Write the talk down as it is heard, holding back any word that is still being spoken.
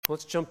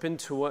Let's jump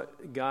into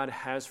what God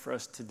has for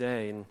us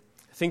today. And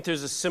I think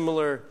there's a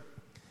similar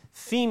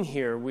theme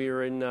here. We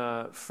are in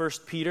 1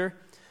 Peter.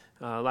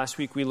 Last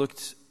week we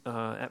looked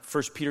at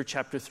 1 Peter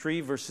chapter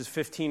 3, verses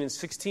 15 and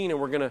 16, and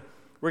we're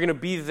gonna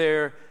be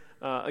there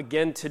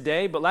again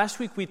today. But last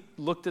week we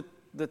looked at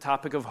the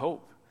topic of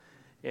hope,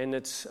 and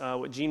it's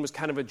what Gene was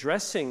kind of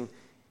addressing.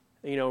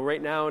 You know,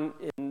 right now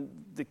in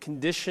the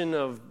condition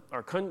of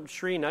our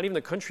country, not even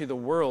the country, the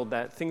world,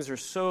 that things are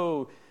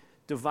so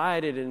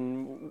divided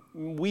and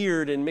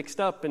weird and mixed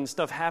up and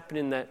stuff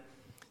happening that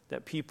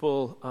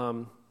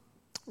people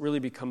really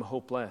become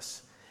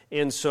hopeless.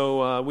 And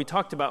so we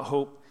talked about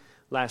hope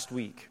last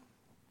week.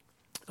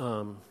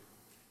 But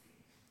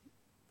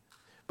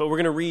we're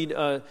going to read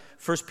 1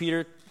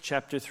 Peter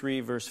chapter 3,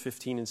 verse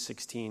 15 and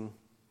 16.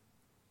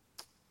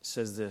 It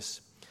says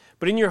this: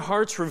 "But in your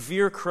hearts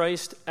revere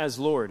Christ as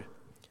Lord.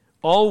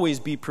 Always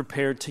be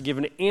prepared to give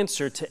an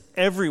answer to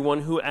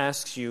everyone who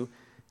asks you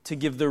to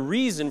give the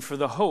reason for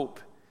the hope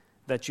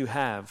that you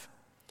have.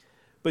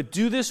 But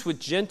do this with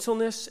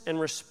gentleness and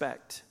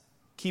respect,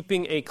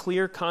 keeping a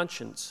clear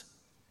conscience,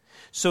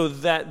 so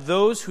that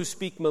those who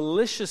speak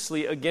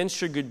maliciously against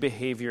your good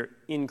behavior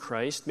in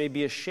Christ may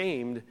be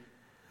ashamed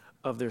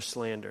of their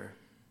slander."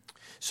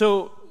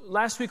 So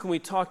last week when we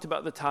talked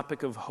about the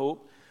topic of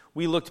hope,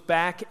 we looked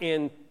back,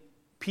 and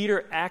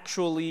Peter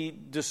actually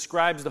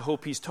describes the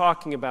hope he's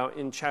talking about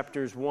in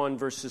chapters 1,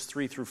 verses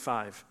 3 through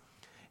 5.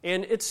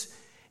 And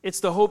it's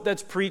the hope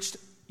that's preached.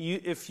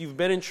 If you've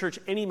been in church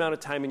any amount of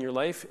time in your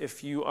life,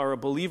 if you are a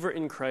believer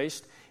in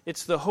Christ,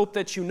 it's the hope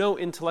that you know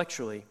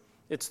intellectually.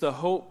 It's the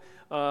hope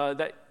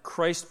that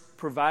Christ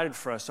provided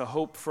for us, a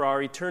hope for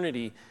our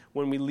eternity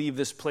when we leave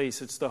this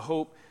place. It's the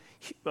hope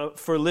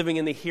for living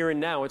in the here and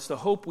now. It's the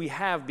hope we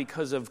have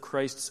because of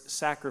Christ's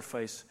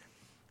sacrifice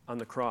on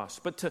the cross.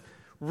 But to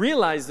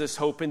realize this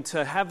hope and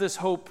to have this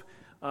hope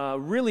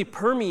really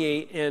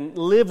permeate and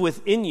live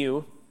within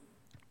you,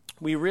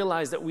 we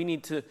realize that we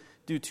need to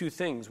do two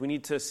things. We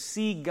need to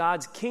see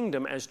God's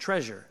kingdom as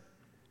treasure,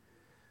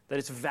 that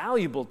it's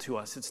valuable to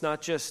us. It's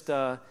not just,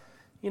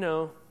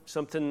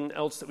 something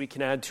else that we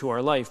can add to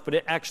our life, but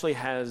it actually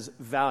has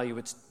value.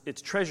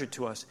 It's treasure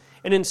to us.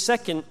 And then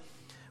second,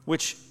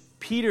 which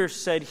Peter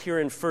said here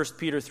in 1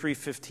 Peter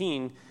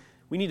 3:15,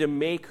 we need to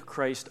make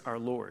Christ our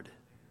Lord.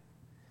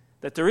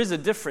 That there is a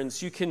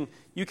difference. You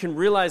can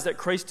realize that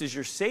Christ is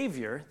your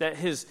Savior, that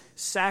his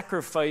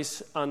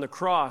sacrifice on the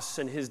cross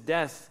and his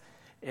death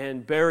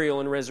and burial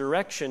and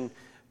resurrection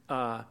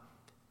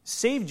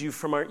saved you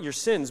from your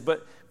sins.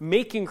 But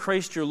making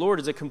Christ your Lord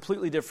is a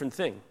completely different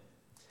thing.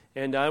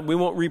 And we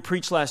won't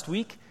re-preach last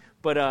week,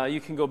 but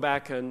you can go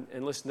back and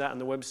listen to that on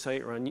the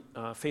website or on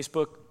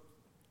Facebook.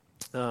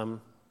 But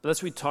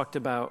that's what we talked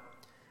about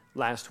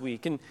last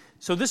week. And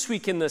so this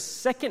week in the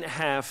second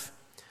half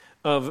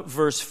of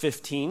verse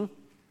 15,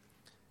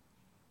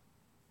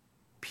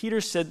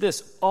 Peter said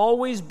this: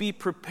 "Always be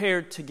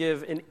prepared to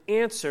give an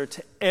answer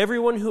to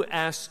everyone who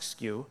asks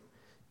you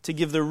to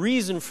give the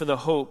reason for the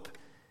hope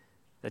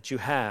that you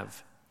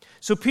have."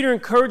 So Peter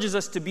encourages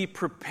us to be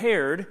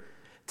prepared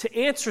to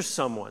answer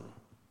someone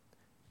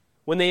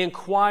when they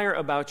inquire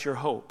about your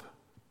hope.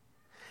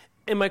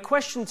 And my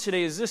question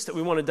today is this that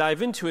we want to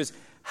dive into is,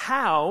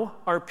 how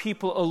are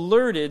people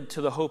alerted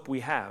to the hope we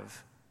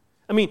have?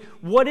 I mean,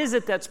 what is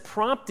it that's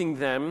prompting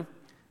them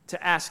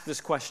to ask this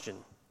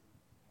question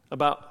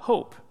about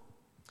hope?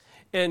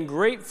 And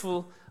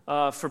grateful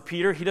for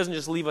Peter, he doesn't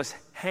just leave us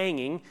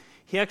hanging.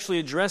 He actually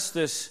addressed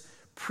this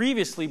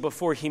previously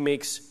before he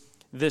makes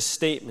this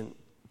statement.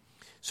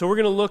 So we're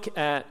going to look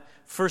at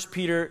 1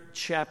 Peter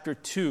chapter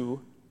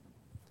 2,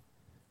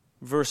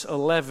 verse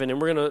 11, and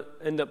we're going to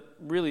end up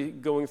really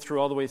going through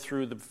all the way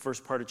through the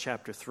first part of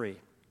chapter 3.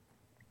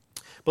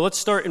 But let's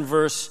start in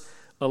verse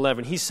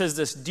 11. He says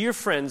this: "Dear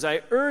friends,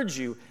 I urge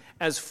you,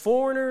 as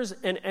foreigners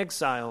and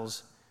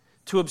exiles,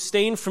 to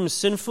abstain from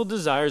sinful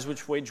desires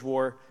which wage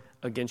war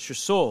against your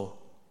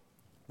soul."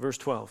 Verse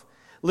 12.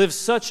 "Live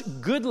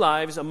such good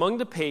lives among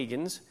the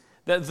pagans,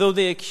 that though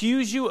they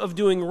accuse you of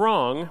doing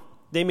wrong,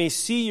 they may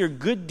see your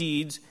good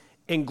deeds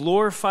and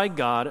glorify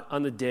God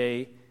on the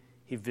day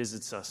he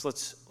visits us."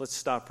 Let's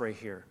stop right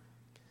here.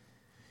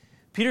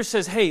 Peter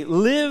says, hey,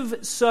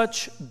 live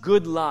such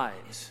good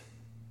lives.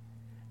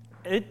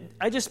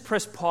 I just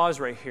press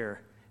pause right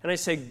here, and I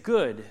say,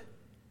 good.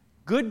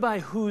 Good by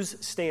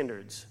whose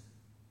standards?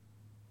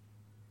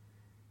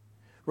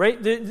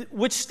 Right?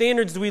 Which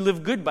standards do we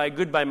live good by?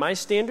 Good by my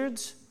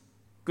standards?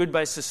 Good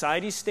by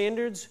society's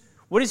standards?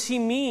 What does he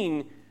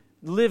mean,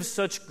 live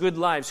such good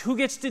lives? Who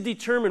gets to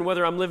determine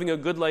whether I'm living a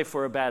good life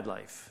or a bad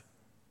life?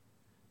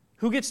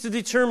 Who gets to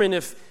determine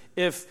if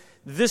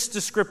this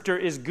descriptor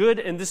is good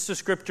and this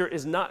descriptor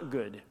is not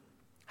good?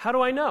 How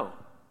do I know?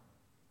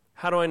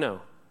 How do I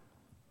know?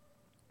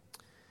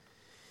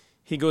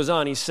 He goes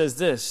on, he says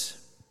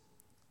this: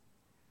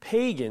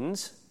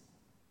 pagans,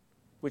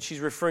 which he's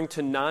referring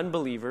to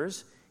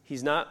non-believers.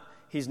 He's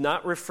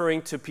not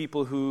referring to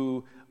people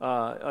who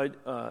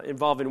are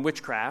involved in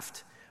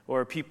witchcraft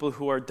or people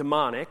who are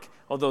demonic,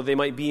 although they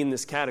might be in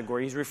this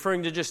category. He's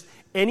referring to just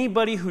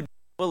anybody who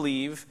doesn't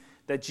believe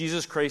that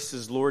Jesus Christ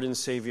is Lord and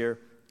Savior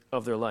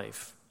of their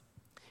life.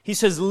 He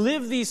says,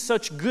 live these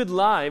such good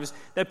lives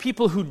that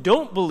people who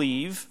don't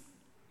believe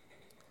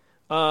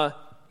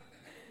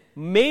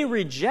may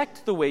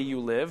reject the way you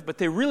live, but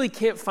they really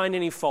can't find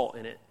any fault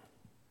in it.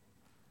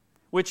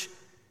 Which,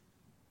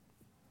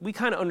 we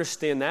kind of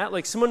understand that.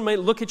 Like, someone might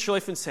look at your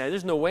life and say,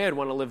 there's no way I'd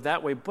want to live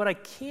that way, but I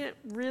can't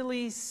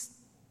really,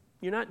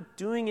 you're not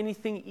doing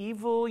anything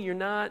evil,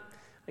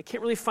 I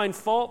can't really find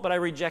fault, but I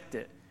reject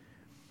it.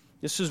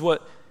 This is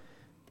what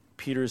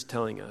Peter is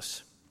telling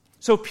us.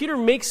 So Peter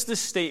makes this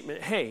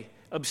statement, hey,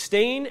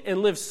 abstain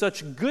and live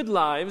such good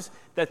lives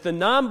that the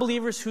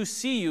non-believers who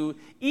see you,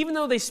 even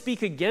though they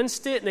speak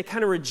against it and they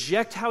kind of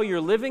reject how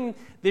you're living,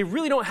 they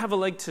really don't have a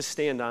leg to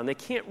stand on. They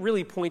can't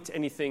really point to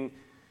anything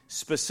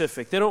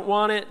specific. They don't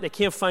want it, they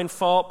can't find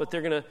fault, but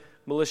they're going to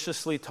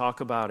maliciously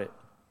talk about it.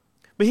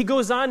 But he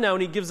goes on now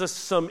and he gives us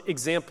some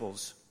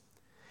examples.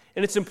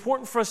 And it's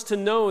important for us to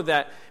know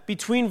that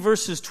between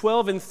verses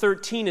 12 and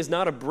 13 is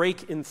not a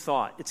break in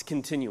thought. It's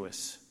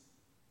continuous.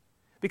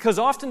 Because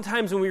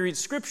oftentimes when we read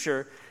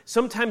Scripture,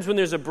 sometimes when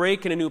there's a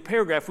break in a new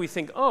paragraph, we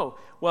think, oh,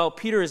 well,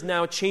 Peter is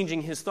now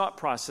changing his thought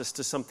process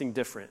to something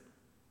different.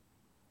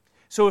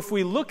 So if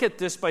we look at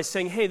this by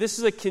saying, hey, this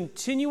is a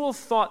continual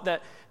thought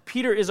that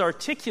Peter is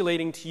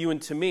articulating to you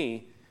and to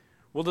me,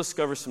 we'll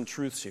discover some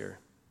truths here.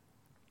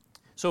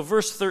 So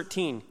verse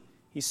 13,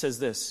 he says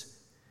this,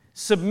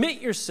 submit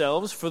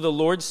yourselves for the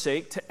Lord's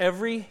sake to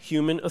every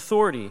human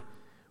authority,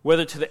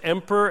 whether to the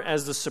emperor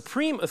as the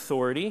supreme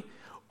authority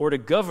or to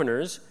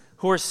governors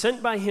who are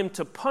sent by him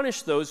to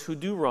punish those who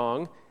do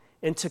wrong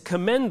and to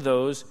commend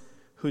those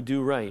who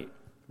do right.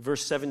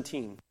 Verse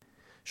 17,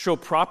 show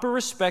proper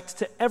respect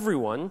to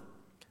everyone,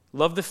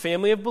 love the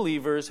family of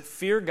believers,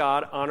 fear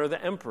God, honor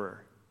the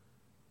emperor.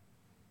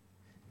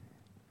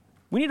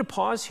 We need to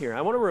pause here. I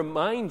want to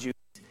remind you,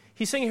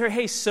 he's saying here,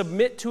 hey,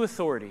 submit to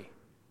authority.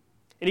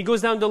 And he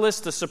goes down the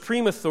list, the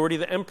supreme authority,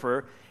 the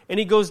emperor, and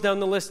he goes down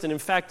the list. And in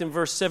fact, in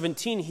verse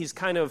 17, he's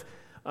kind of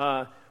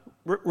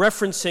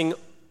referencing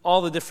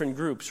all the different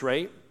groups,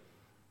 right?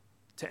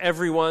 To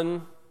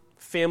everyone,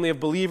 family of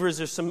believers,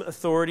 there's some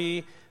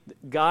authority.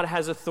 God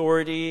has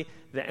authority.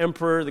 The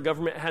emperor, the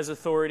government has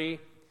authority.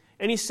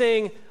 And he's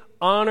saying,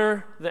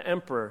 honor the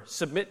emperor.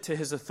 Submit to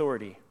his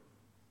authority.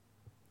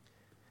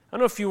 I don't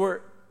know if you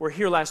were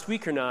here last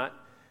week or not,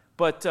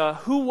 but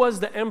who was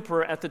the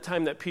emperor at the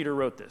time that Peter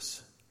wrote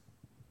this?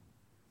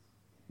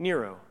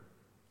 Nero.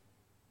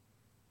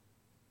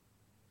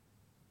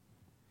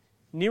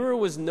 Nero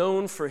was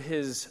known for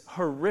his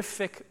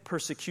horrific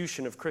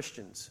persecution of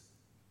Christians.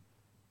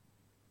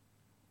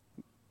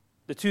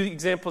 The two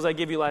examples I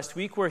gave you last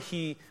week were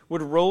he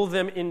would roll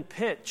them in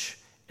pitch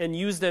and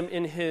use them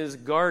in his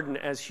garden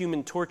as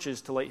human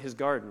torches to light his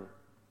garden,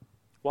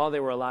 while they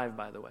were alive,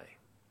 by the way.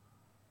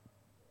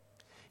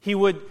 He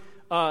would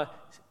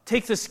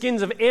take the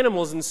skins of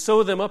animals and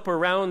sew them up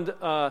around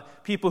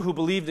people who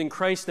believed in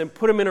Christ and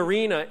put them in an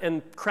arena,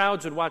 and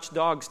crowds would watch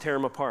dogs tear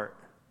them apart.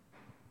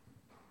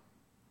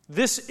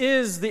 This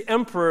is the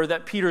emperor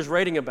that Peter's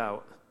writing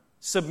about.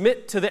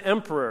 Submit to the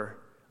emperor.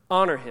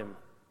 Honor him.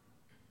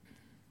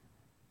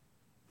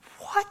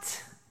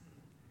 What?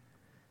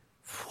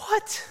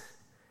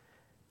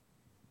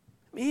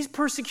 I mean, he's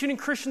persecuting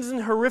Christians in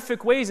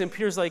horrific ways, and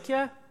Peter's like,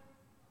 yeah,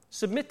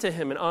 submit to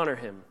him and honor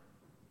him.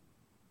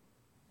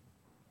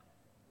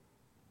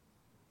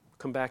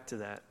 Come back to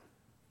that.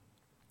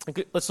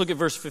 Let's look at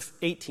verse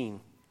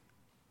 18.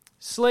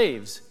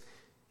 Slaves,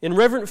 in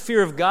reverent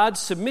fear of God,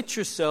 submit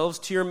yourselves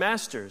to your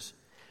masters,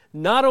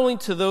 not only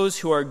to those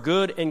who are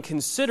good and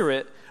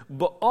considerate,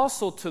 but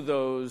also to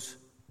those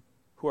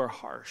who are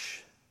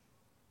harsh.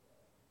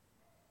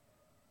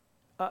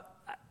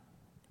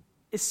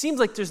 It seems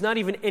like there's not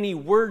even any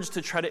words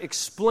to try to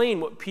explain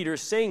what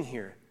Peter's saying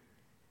here.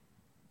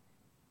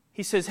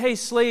 He says, hey,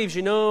 slaves,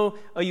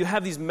 you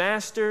have these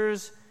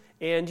masters,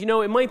 and,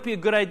 it might be a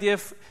good idea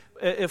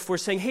if we're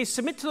saying, hey,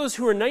 submit to those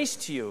who are nice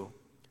to you.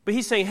 But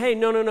he's saying, hey,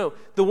 no.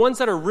 The ones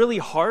that are really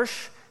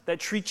harsh, that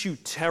treat you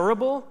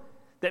terrible,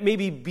 that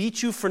maybe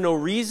beat you for no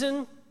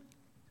reason,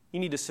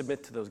 you need to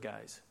submit to those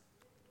guys.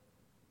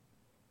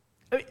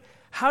 I mean,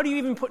 how do you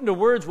even put into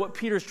words what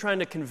Peter's trying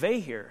to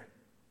convey here?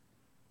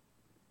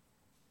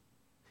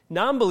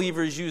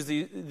 Non-believers use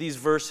these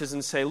verses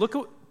and say,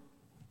 look,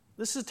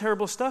 this is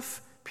terrible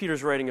stuff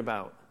Peter's writing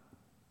about.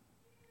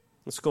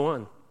 Let's go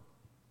on.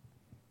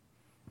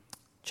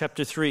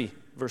 Chapter 3,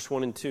 verse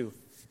 1 and 2.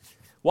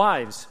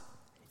 Wives,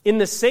 in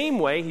the same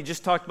way, he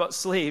just talked about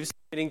slaves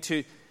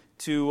submitting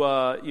to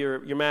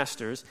your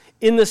masters.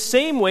 In the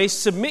same way,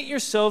 submit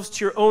yourselves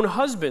to your own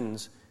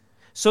husbands,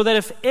 so that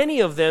if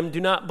any of them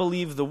do not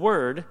believe the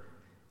word,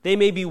 they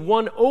may be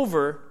won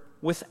over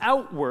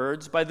without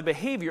words by the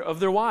behavior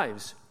of their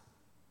wives,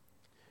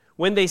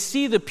 when they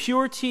see the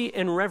purity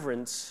and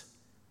reverence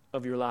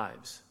of your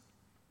lives.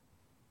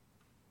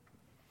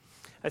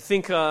 I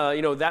think,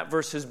 that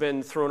verse has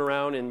been thrown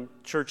around in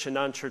church and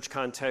non-church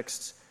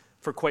contexts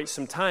for quite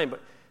some time.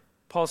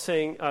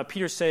 But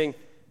Peter's saying,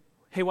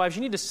 hey, wives,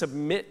 you need to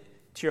submit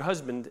to your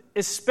husband,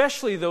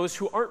 especially those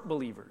who aren't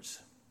believers.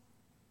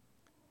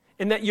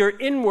 And that your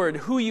inward,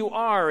 who you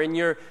are, and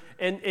your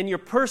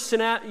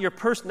personality,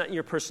 not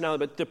your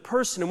personality, but the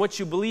person and what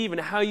you believe and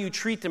how you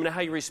treat them and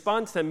how you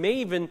respond to them may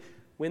even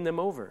win them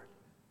over.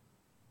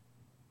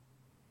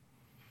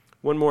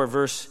 One more,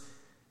 verse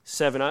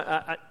 7.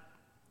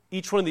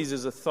 Each one of these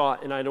is a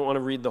thought, and I don't want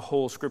to read the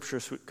whole scripture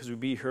because we'd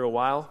be here a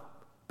while.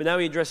 But now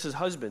he addresses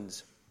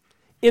husbands.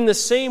 In the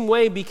same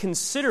way, be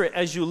considerate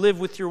as you live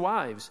with your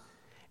wives,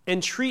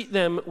 and treat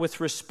them with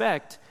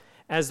respect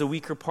as the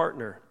weaker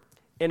partner,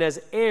 and as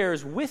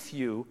heirs with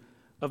you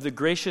of the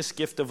gracious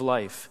gift of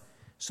life,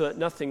 so that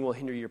nothing will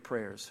hinder your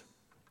prayers.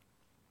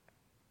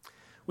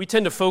 We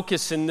tend to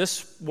focus in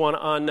this one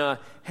on,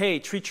 hey,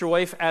 treat your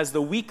wife as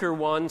the weaker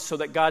one so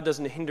that God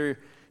doesn't hinder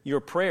your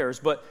prayers.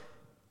 But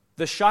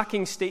the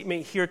shocking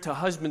statement here to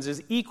husbands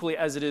is equally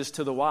as it is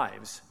to the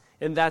wives.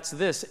 And that's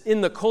this.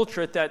 In the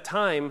culture at that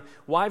time,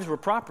 wives were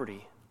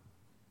property.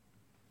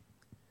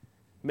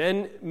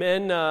 Men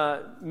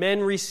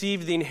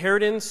received the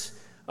inheritance.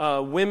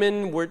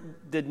 Women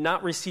did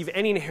not receive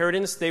any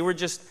inheritance. They were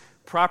just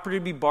property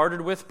to be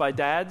bartered with by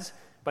dads,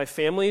 by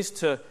families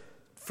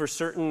for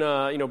certain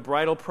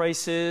bridal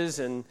prices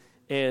and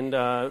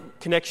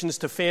connections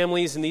to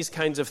families and these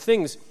kinds of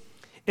things.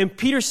 And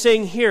Peter's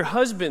saying here,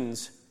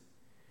 husbands,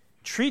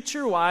 treat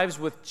your wives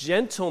with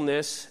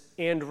gentleness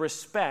and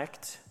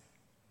respect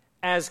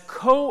as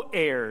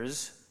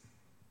co-heirs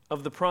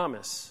of the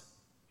promise.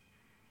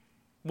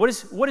 What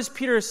is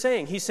Peter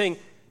saying? He's saying,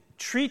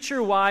 treat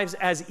your wives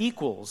as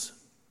equals,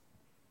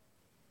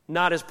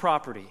 not as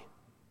property.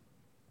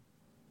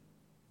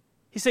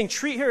 He's saying,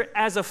 treat her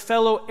as a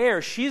fellow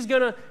heir. She's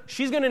gonna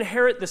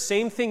inherit the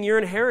same thing you're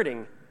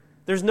inheriting.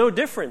 There's no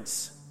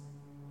difference.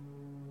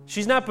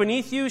 She's not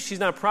beneath you. She's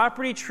not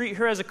property. Treat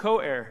her as a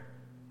co-heir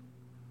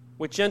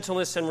with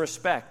gentleness and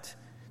respect.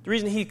 The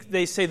reason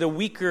they say the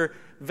weaker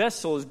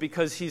vessel is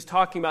because he's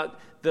talking about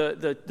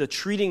the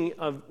treating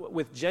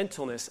with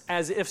gentleness,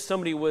 as if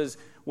somebody was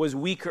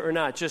weaker or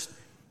not. Just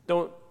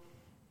don't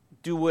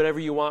do whatever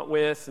you want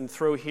with and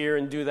throw here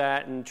and do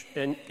that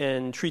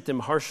and treat them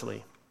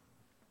harshly.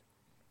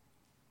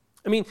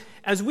 I mean,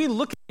 as we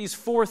look at these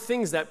four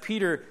things that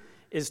Peter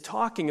is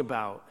talking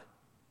about,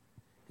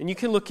 and you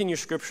can look in your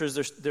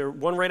scriptures, they're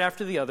one right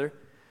after the other.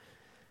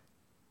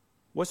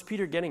 What's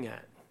Peter getting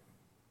at?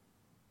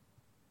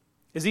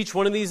 Is each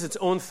one of these its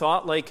own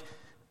thought? Like,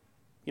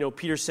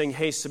 Peter's saying,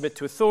 hey, submit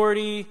to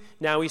authority.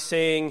 Now he's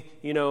saying,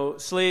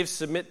 slaves,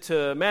 submit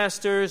to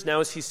masters.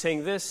 Now he's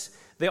saying this.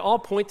 They all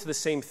point to the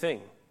same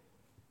thing.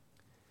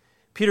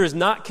 Peter is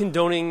not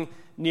condoning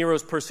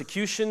Nero's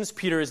persecutions.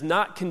 Peter is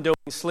not condoning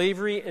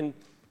slavery. And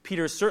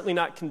Peter is certainly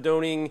not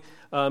condoning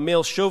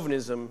male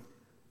chauvinism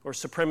or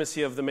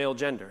supremacy of the male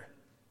gender.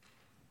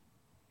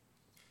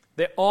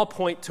 They all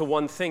point to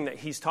one thing that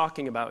he's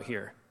talking about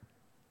here.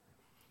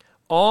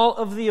 All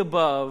of the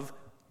above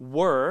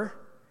were,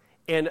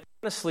 and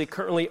honestly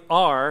currently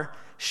are,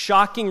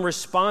 shocking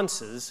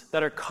responses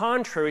that are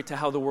contrary to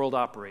how the world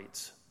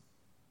operates.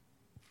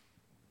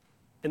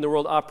 And the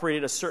world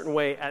operated a certain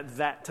way at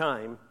that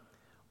time.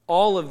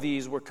 All of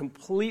these were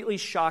completely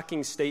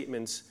shocking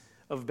statements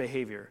of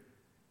behavior.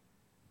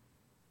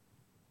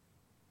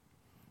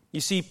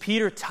 You see,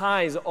 Peter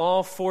ties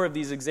all four of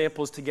these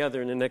examples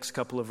together in the next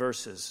couple of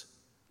verses.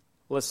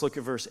 Let's look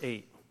at verse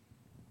 8.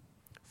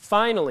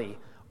 Finally,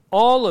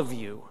 all of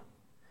you,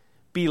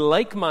 be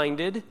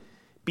like-minded,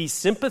 be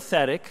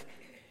sympathetic,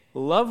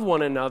 love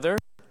one another,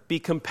 be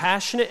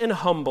compassionate and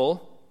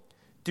humble.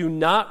 Do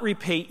not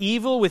repay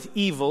evil with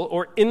evil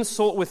or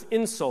insult with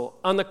insult.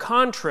 On the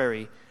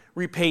contrary,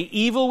 repay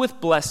evil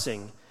with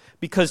blessing,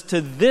 because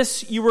to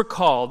this you were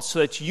called, so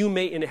that you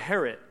may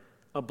inherit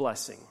a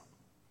blessing.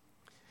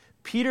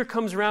 Peter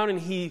comes around and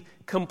he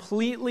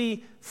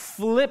completely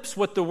flips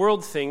what the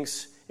world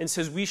thinks and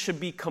says we should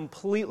be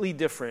completely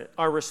different.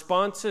 Our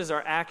responses,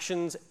 our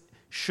actions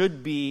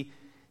should be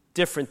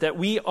different, that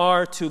we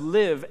are to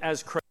live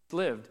as Christ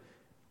lived.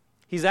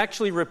 He's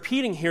actually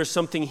repeating here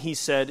something he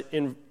said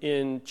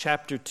in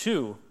chapter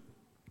 2,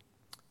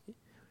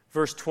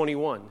 verse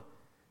 21.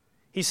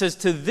 He says,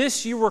 to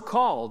this you were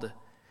called,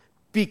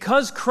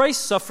 because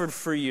Christ suffered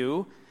for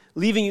you,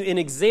 leaving you an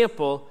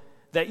example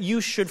that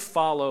you should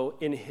follow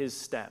in his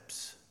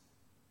steps.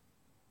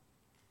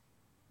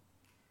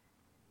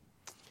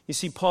 You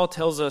see, Paul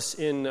tells us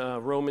in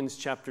Romans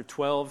chapter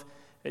 12,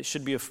 it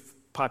should be a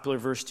popular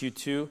verse to you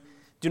too,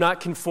 do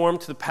not conform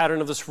to the pattern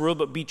of this world,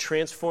 but be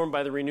transformed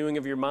by the renewing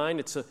of your mind.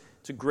 It's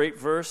a great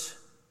verse.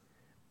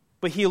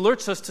 But he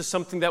alerts us to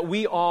something that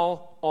we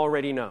all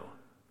already know,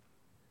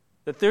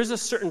 that there's a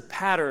certain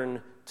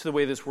pattern to the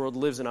way this world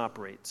lives and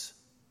operates,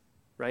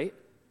 right?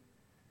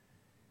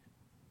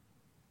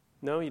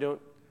 No, you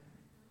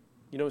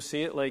don't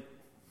see it? Like,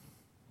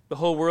 the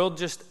whole world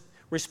just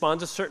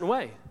responds a certain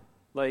way.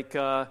 Like,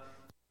 how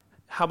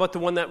about the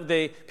one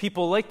that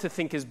people like to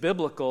think is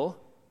biblical?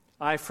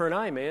 Eye for an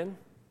eye, man.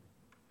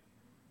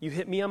 You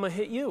hit me, I'm going to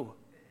hit you.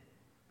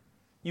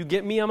 You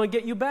get me, I'm going to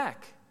get you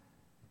back.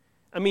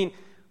 I mean,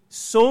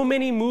 So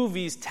many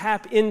movies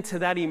tap into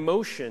that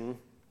emotion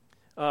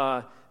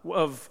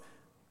of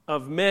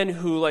men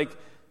who, like,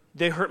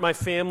 they hurt my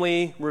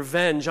family,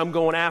 revenge, I'm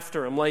going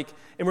after him. Like,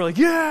 and we're like,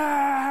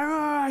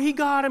 yeah, he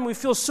got him. We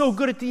feel so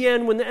good at the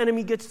end when the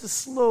enemy gets the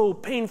slow,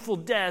 painful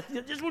death.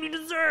 Just what he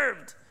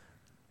deserved.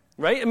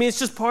 Right? I mean, it's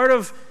just part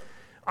of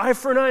eye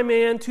for an eye,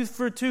 man, tooth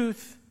for a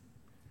tooth.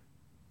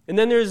 And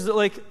then there's,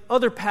 like,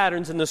 other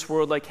patterns in this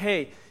world, like,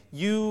 hey,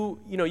 you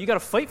got to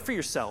fight for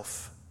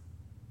yourself.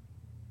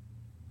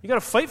 You got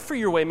to fight for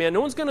your way, man.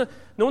 No one's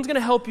gonna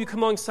help you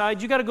come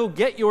alongside. You got to go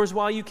get yours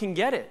while you can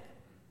get it.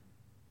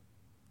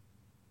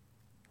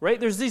 Right?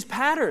 There's these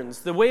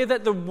patterns. The way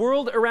that the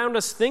world around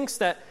us thinks,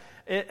 that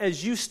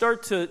as you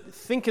start to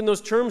think in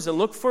those terms and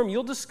look for them,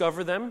 you'll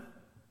discover them.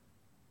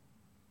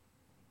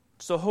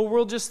 So the whole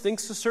world just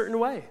thinks a certain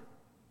way,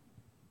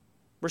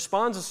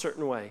 responds a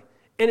certain way.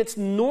 And it's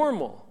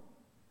normal.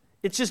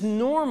 It's just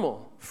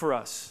normal for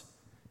us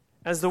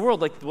as the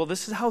world. Like, well,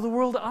 this is how the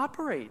world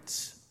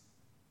operates.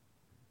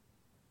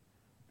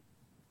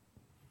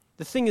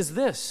 The thing is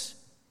this.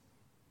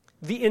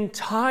 The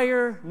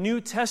entire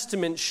New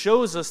Testament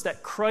shows us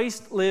that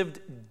Christ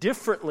lived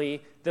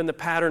differently than the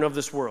pattern of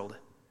this world.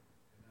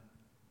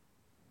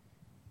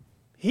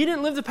 He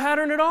didn't live the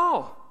pattern at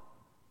all.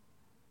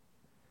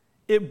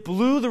 It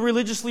blew the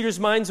religious leaders'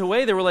 minds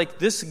away. They were like,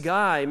 this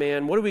guy,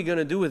 man, what are we going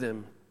to do with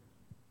him?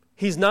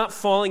 He's not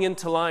falling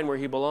into line where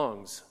he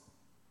belongs.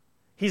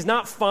 He's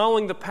not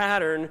following the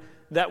pattern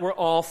that we're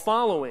all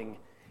following.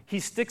 He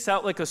sticks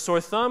out like a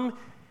sore thumb.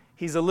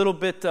 He's a little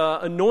bit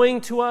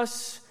annoying to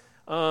us.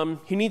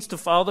 He needs to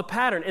follow the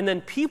pattern. And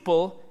then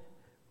people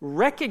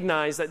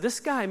recognize that this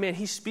guy, man,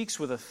 he speaks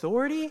with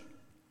authority.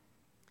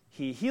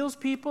 He heals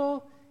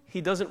people. He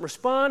doesn't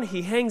respond.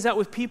 He hangs out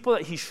with people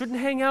that he shouldn't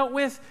hang out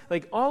with.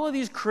 Like, all of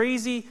these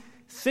crazy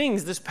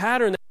things, this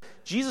pattern that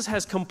Jesus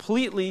has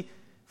completely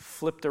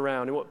flipped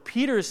around. And what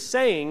Peter is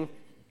saying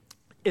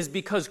is,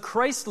 because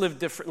Christ lived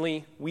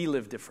differently, we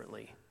live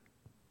differently.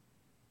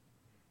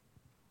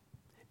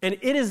 And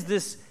it is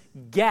this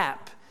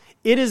gap,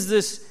 it is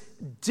this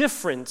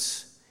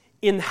difference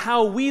in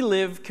how we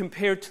live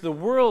compared to the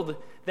world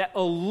that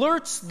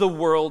alerts the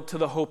world to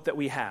the hope that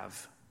we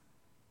have.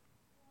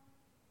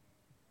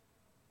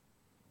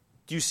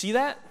 Do you see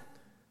that?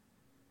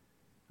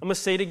 I'm going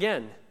to say it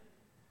again.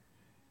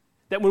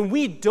 That when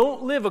we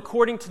don't live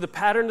according to the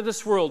pattern of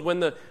this world, when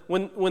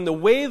the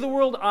way the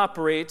world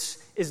operates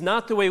is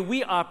not the way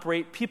we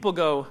operate, people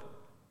go,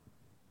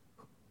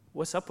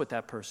 what's up with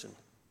that person?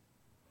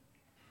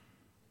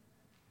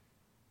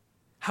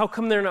 How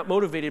come they're not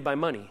motivated by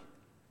money?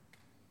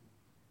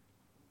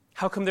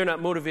 How come they're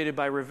not motivated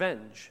by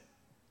revenge?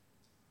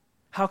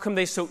 How come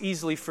they so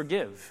easily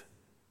forgive?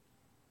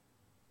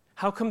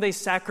 How come they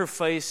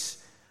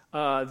sacrifice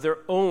their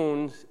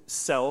own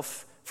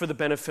self for the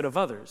benefit of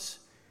others?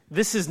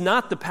 This is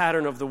not the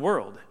pattern of the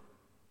world.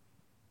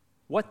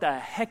 What the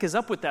heck is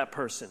up with that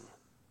person?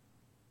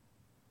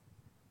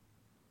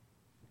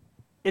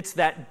 It's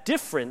that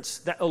difference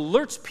that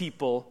alerts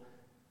people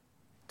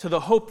to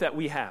the hope that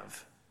we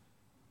have.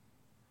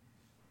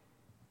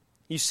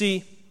 You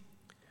see,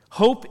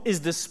 hope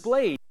is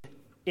displayed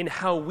in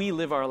how we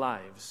live our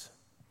lives.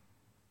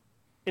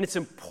 And it's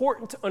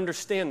important to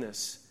understand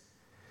this,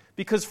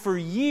 because for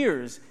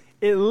years,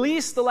 at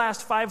least the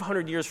last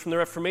 500 years from the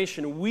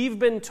Reformation, we've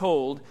been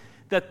told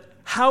that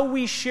how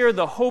we share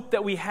the hope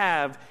that we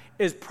have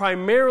is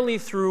primarily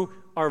through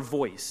our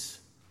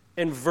voice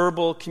and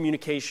verbal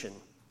communication.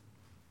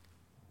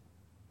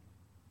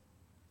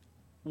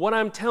 What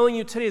I'm telling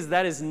you today is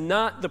that is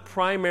not the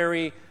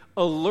primary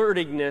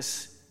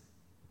alertingness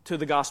to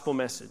the gospel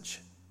message.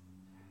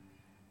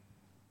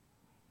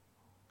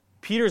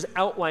 Peter's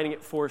outlining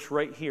it for us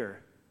right here.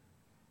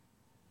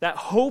 That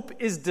hope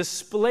is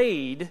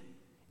displayed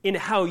in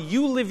how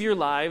you live your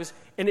lives,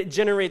 and it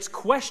generates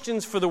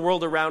questions for the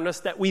world around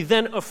us that we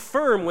then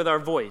affirm with our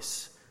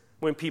voice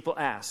when people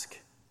ask.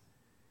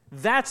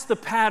 That's the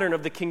pattern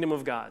of the kingdom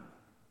of God.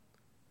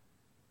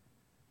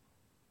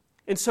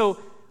 And so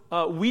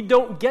we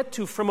don't get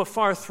to, from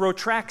afar, throw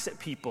tracts at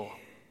people.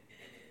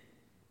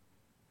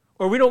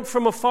 Or we don't,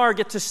 from afar,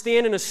 get to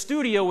stand in a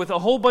studio with a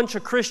whole bunch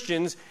of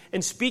Christians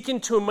and speak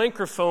into a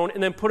microphone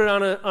and then put it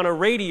on a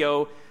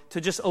radio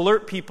to just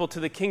alert people to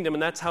the kingdom,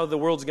 and that's how the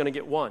world's going to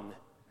get won.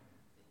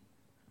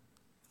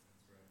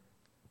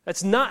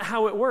 That's not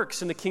how it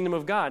works in the kingdom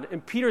of God.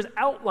 And Peter's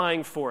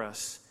outlining for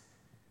us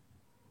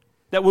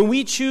that when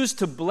we choose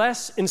to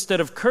bless instead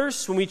of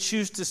curse, when we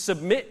choose to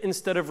submit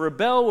instead of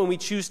rebel, when we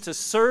choose to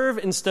serve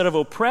instead of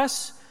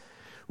oppress,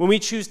 when we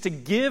choose to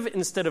give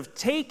instead of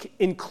take,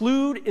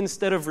 include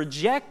instead of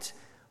reject,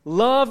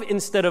 love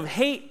instead of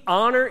hate,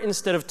 honor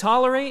instead of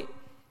tolerate,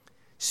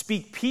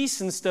 speak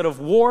peace instead of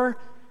war,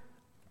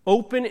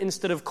 open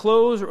instead of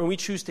close, or when we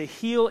choose to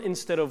heal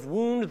instead of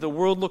wound, the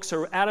world looks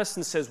at us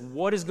and says,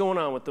 what is going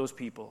on with those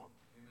people?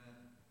 Amen.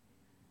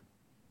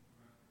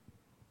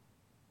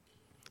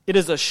 It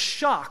is a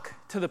shock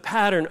to the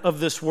pattern of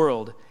this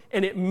world,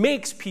 and it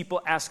makes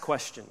people ask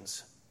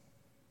questions.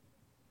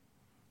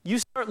 You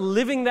start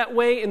living that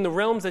way in the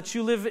realms that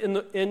you live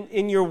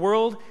in your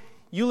world,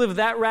 you live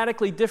that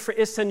radically different,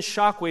 it sends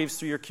shockwaves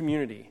through your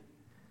community.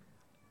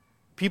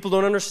 People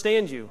don't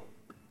understand you.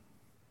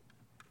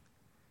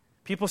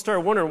 People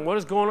start wondering, what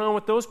is going on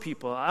with those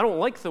people? I don't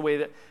like the way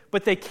that,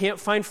 but they can't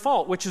find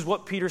fault, which is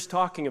what Peter's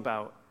talking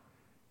about.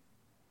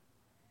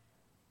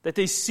 That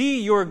they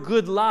see your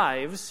good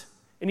lives,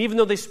 and even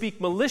though they speak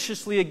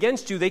maliciously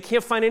against you, they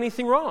can't find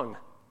anything wrong.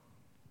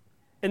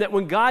 And that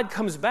when God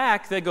comes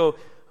back, they go,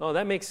 oh,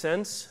 that makes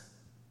sense.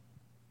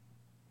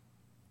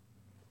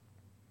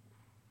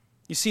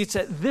 You see, it's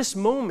at this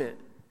moment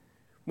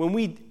when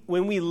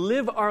we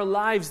live our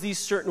lives these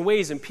certain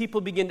ways and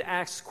people begin to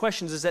ask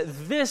questions, is at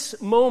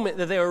this moment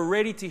that they are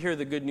ready to hear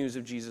the good news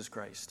of Jesus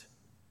Christ.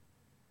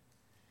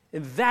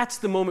 And that's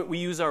the moment we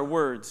use our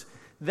words.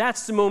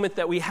 That's the moment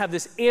that we have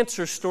this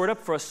answer stored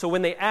up for us. So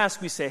when they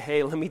ask, we say,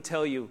 hey, let me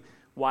tell you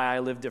why I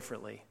live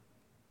differently.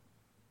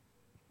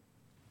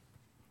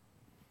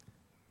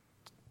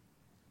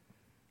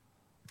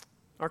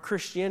 Our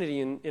Christianity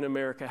in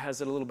America has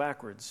it a little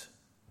backwards.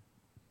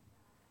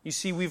 You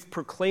see, we've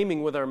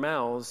proclaiming with our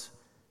mouths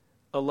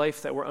a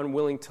life that we're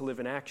unwilling to live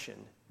in action.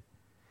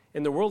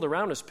 And the world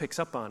around us picks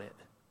up on it.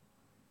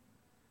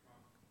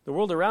 The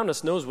world around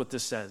us knows what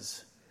this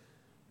says.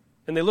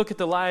 And they look at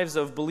the lives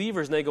of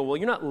believers and they go, well,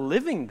 you're not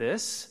living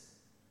this.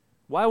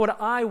 Why would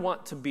I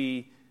want to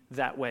be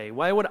that way?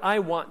 Why would I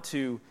want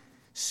to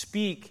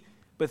speak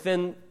but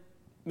then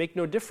make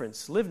no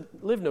difference, live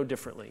no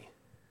differently?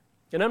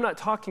 And I'm not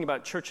talking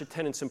about church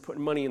attendance and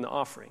putting money in the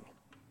offering.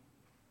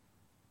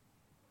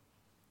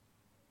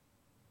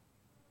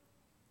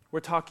 We're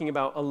talking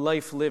about a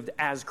life lived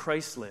as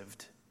Christ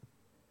lived.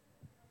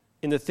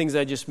 In the things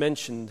I just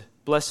mentioned,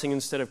 blessing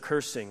instead of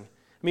cursing.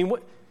 I mean,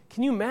 what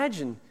can you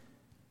imagine?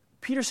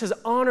 Peter says,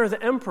 honor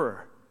the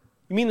emperor.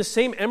 You mean the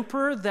same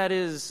emperor that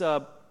is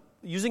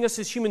using us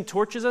as human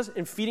torches us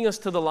and feeding us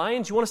to the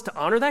lions? You want us to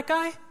honor that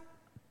guy?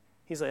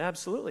 He's like,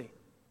 absolutely.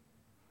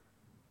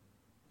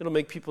 It'll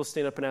make people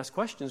stand up and ask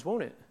questions,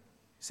 won't it?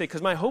 You say,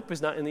 because my hope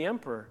is not in the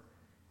emperor.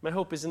 My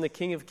hope is in the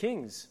King of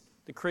Kings,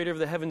 the creator of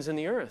the heavens and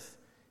the earth.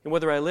 And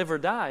whether I live or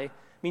die, I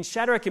mean,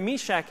 Shadrach,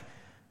 Meshach,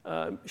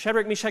 and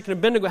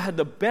Abednego had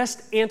the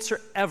best answer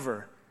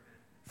ever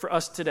for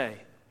us today.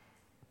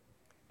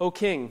 O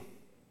King,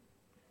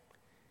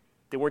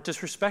 they weren't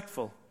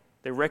disrespectful.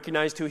 They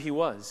recognized who he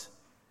was.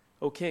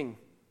 O King,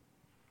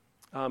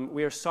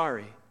 we are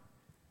sorry.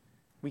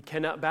 We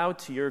cannot bow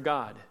to your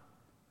God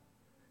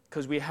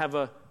because we have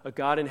a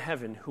God in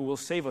heaven who will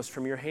save us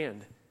from your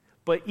hand.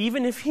 But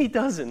even if he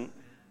doesn't,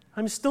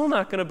 I'm still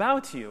not going to bow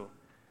to you.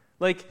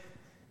 Like,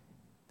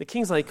 the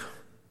king's like,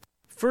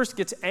 first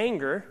gets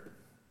anger,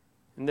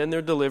 and then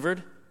they're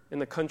delivered. In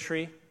the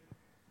country,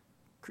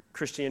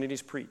 Christianity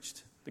is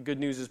preached. The good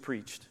news is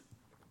preached.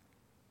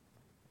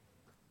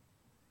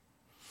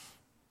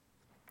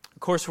 Of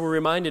course, we're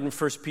reminded in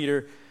 1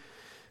 Peter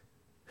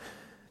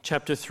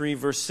chapter 3,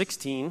 verse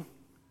 16,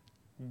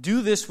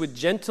 do this with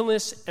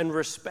gentleness and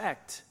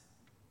respect,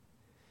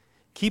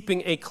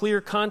 keeping a clear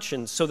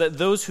conscience, so that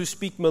those who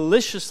speak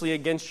maliciously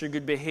against your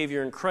good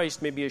behavior in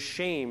Christ may be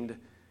ashamed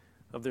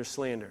of their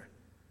slander.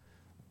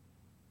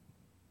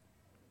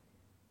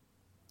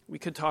 We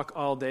could talk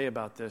all day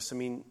about this. I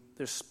mean,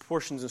 there's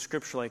portions of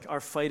Scripture like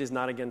our fight is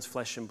not against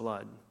flesh and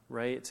blood,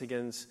 right? It's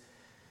against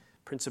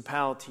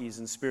principalities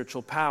and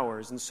spiritual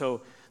powers. And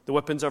so the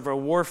weapons of our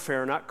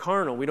warfare are not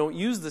carnal. We don't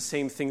use the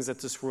same things that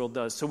this world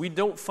does. So we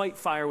don't fight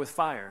fire with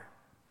fire.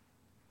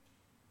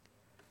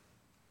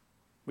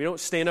 We don't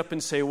stand up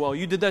and say, well,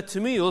 you did that to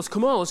me. Let's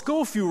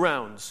go a few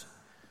rounds.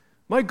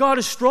 My God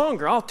is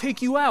stronger. I'll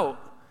take you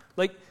out.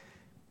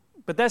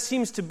 But that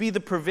seems to be the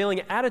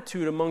prevailing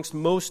attitude amongst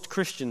most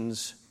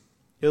Christians,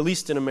 at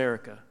least in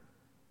America.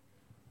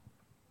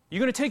 You're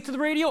going to take to the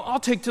radio? I'll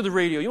take to the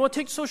radio. You want to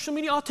take to social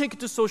media? I'll take it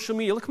to social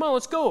media. Come on,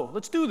 let's go.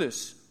 Let's do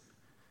this.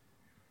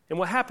 And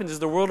what happens is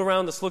the world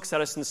around us looks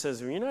at us and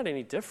says, well, you're not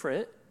any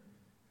different.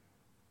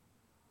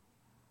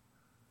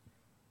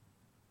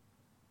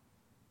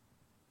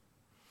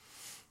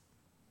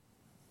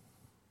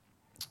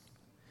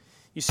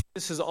 You see,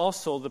 this is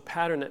also the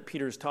pattern that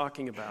Peter is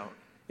talking about,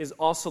 is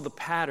also the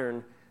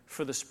pattern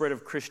for the spread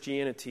of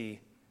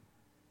Christianity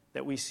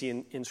that we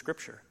see in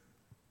Scripture.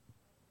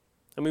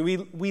 I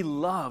mean, we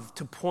love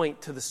to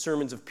point to the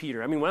sermons of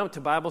Peter. I mean, when I went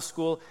to Bible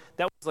school,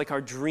 that was like our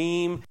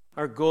dream,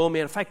 our goal.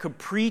 Man, if I could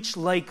preach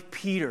like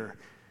Peter,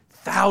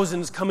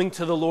 thousands coming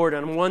to the Lord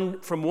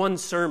from one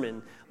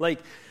sermon. Like,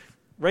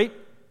 right?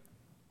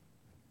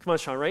 Come on,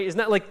 Sean, right? Isn't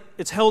that like,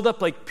 it's held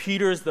up like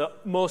Peter's the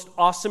most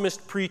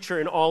awesomest preacher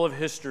in all of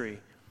history.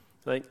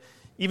 Like,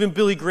 even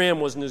Billy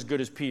Graham wasn't as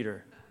good as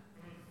Peter.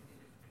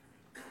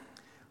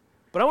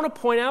 But I want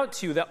to point out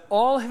to you that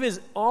all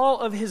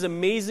of his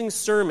amazing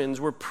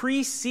sermons were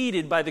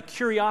preceded by the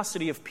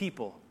curiosity of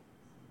people.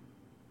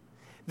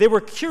 They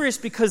were curious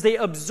because they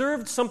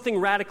observed something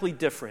radically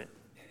different.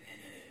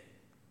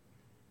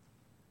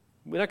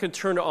 We're not going to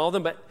turn to all of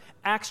them, but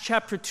Acts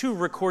chapter 2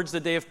 records the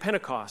day of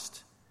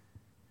Pentecost,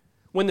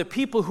 when the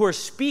people who are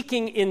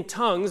speaking in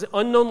tongues,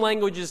 unknown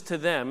languages to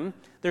them,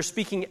 they're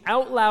speaking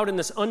out loud in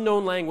this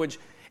unknown language,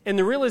 and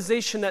the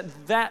realization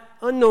that that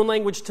unknown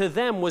language to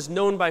them was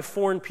known by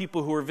foreign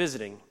people who were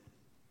visiting.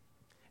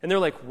 And they're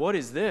like, what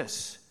is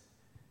this?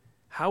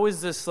 How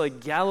is this like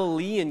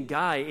Galilean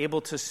guy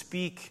able to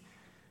speak,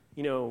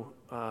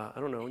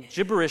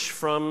 gibberish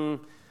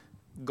from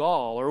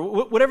Gaul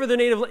or whatever the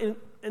native,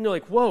 and they're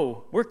like,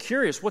 whoa, we're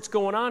curious, what's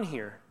going on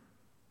here?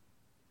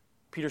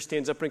 Peter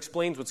stands up and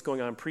explains what's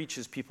going on,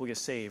 preaches, people get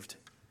saved.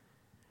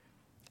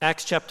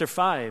 Acts chapter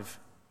 5,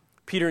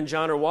 Peter and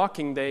John are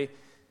walking,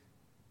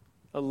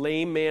 a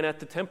lame man at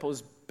the temple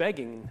is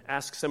begging,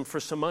 asks them for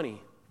some money. And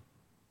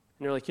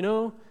they're like,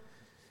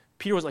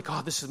 Peter was like,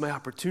 oh, this is my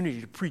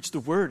opportunity to preach the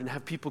word and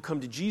have people come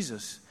to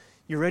Jesus.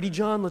 You ready,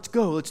 John? Let's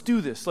go. Let's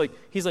do this.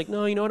 He's like,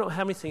 no, I don't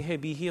have anything. Hey,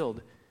 be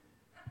healed.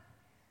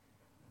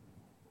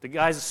 The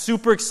guy's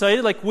super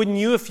excited. Like, wouldn't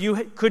you if you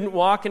couldn't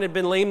walk and had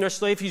been lame their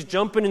slave? He's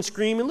jumping and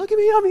screaming, look at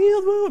me, I'm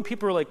healed. Woo. And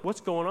people are like,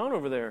 what's going on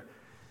over there?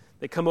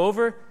 They come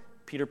over.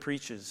 Peter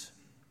preaches,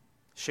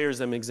 shares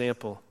them an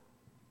example.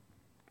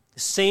 The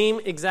same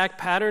exact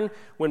pattern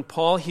when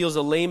Paul heals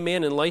a lame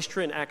man in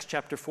Lystra in Acts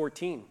chapter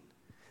 14.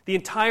 The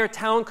entire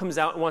town comes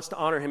out and wants to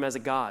honor him as a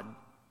god.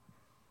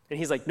 And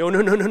he's like,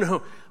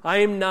 no. I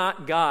am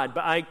not God,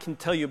 but I can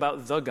tell you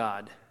about the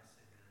God.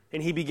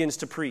 And he begins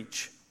to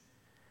preach.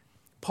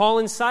 Paul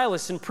and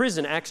Silas in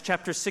prison, Acts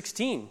chapter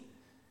 16.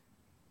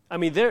 I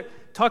mean,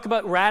 talk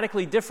about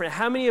radically different.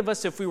 How many of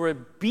us, if we were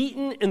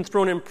beaten and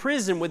thrown in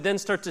prison, would then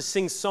start to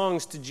sing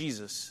songs to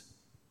Jesus?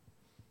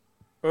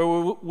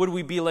 Or would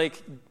we be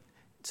like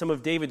some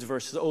of David's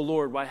verses, oh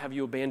Lord, why have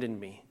you abandoned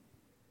me?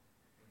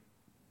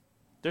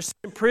 They're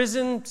in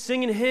prison,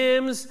 singing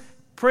hymns,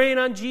 praying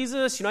on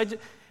Jesus.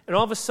 And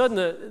all of a sudden,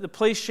 the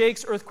place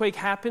shakes, earthquake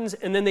happens,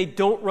 and then they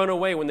don't run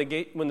away when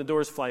the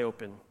doors fly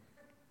open.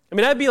 I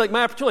mean, that'd be like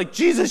my opportunity, like,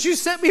 Jesus, you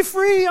set me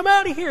free, I'm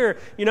out of here,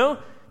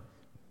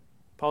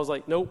 Paul's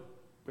like, nope,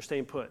 we're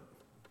staying put.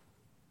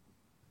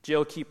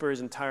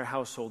 Jailkeeper's entire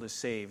household is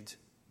saved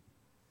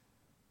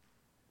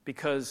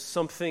because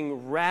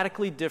something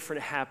radically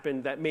different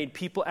happened that made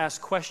people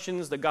ask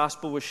questions, the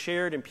gospel was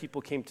shared, and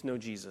people came to know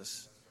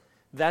Jesus.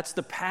 That's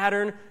the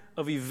pattern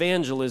of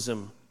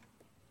evangelism.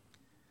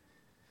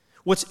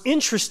 What's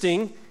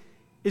interesting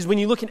is when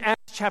you look in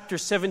Acts chapter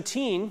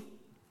 17,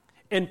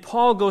 and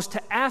Paul goes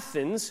to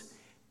Athens,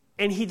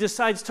 and he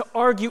decides to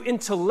argue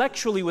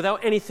intellectually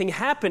without anything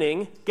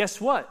happening,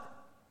 guess what?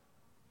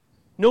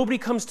 Nobody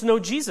comes to know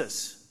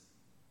Jesus.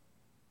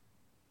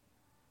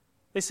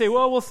 They say,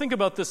 well, we'll think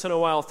about this in a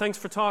while. Thanks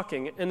for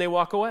talking. And they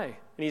walk away.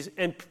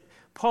 And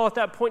Paul at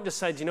that point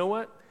decides, you know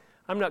what?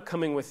 I'm not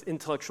coming with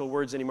intellectual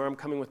words anymore. I'm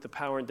coming with the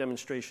power and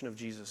demonstration of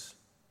Jesus.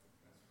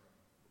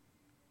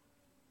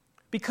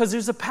 Because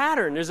there's a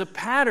pattern. There's a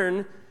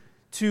pattern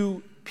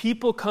to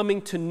people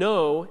coming to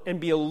know and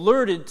be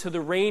alerted to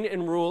the reign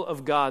and rule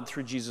of God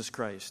through Jesus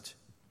Christ.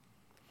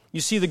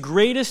 You see, the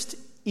greatest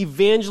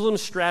evangelism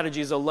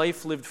strategy is a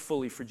life lived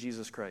fully for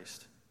Jesus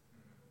Christ.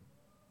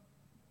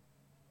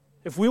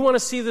 If we want to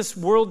see this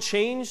world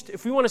changed,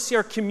 if we want to see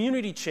our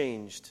community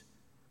changed,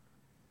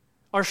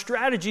 our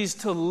strategy is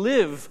to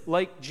live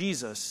like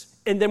Jesus.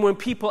 And then when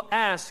people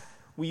ask,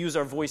 we use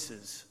our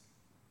voices.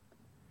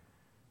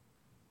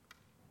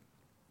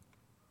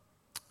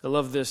 I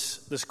love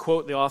this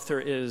quote. The author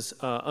is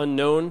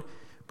unknown,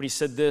 but he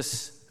said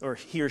this, or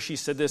he or she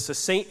said this, a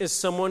saint is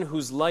someone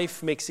whose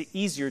life makes it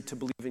easier to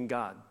believe in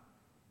God.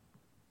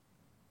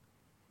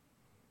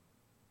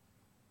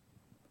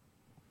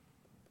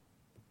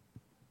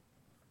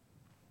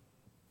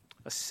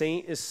 A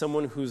saint is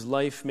someone whose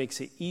life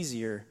makes it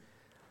easier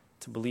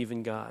to believe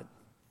in God.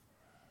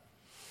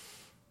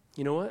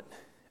 You know what?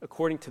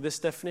 According to this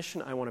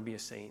definition, I want to be a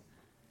saint.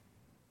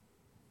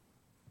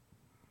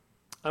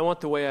 I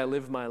want the way I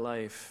live my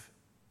life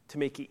to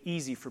make it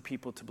easy for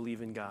people to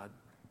believe in God.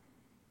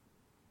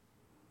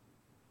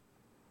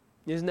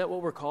 Isn't that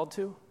what we're called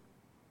to?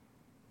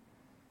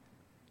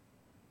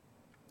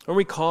 Are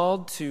we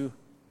called to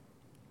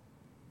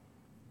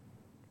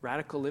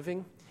radical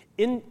living?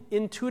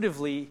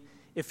 Intuitively,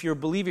 if you're a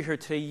believer here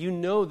today, you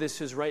know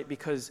this is right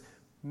because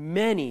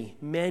many,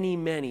 many,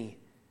 many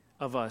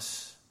of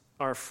us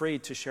are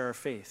afraid to share our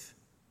faith.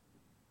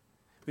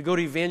 We go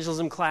to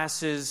evangelism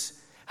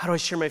classes. How do I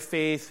share my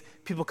faith?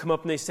 People come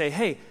up and they say,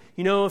 hey,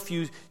 if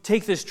you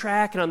take this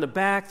track and on the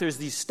back there's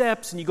these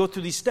steps and you go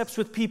through these steps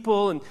with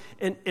people and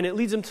it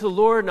leads them to the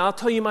Lord and I'll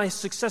tell you my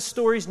success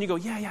stories. And you go,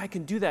 yeah, I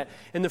can do that.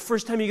 And the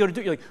first time you go to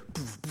do it, you're like,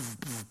 boof, boof,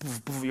 boof,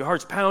 boof, boof. Your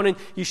heart's pounding.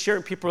 You share it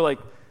and people are like,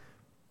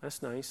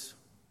 that's nice.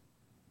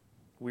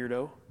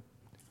 Weirdo.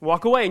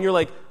 Walk away and you're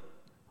like,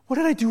 what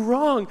did I do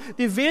wrong?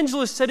 The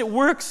evangelist said it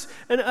works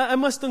and I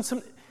must have done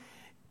something.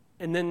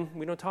 And then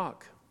we don't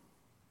talk.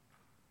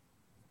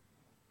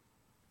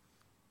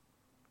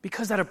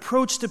 Because that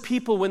approach to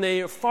people when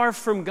they are far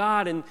from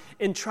God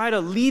and try to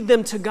lead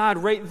them to God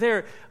right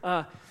there,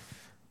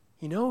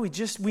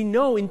 we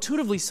know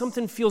intuitively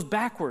something feels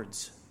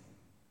backwards.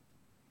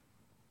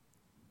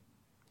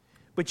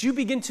 But you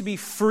begin to be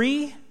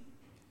free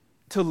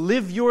to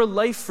live your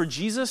life for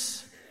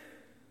Jesus?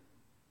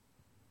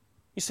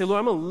 You say,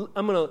 Lord,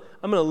 I'm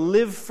gonna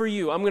live for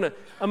you. I'm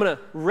gonna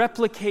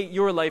replicate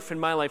your life and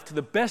my life to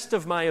the best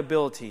of my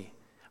ability.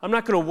 I'm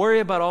not gonna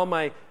worry about all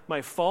my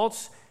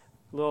faults.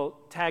 Little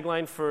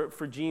tagline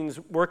for Gene's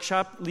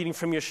workshop, leading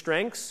from your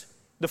strengths.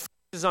 The focus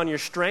is on your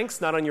strengths,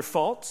 not on your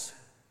faults.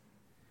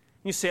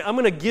 You say, I'm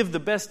gonna give the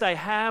best I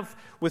have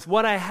with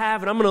what I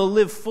have, and I'm gonna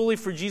live fully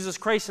for Jesus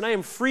Christ, and I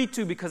am free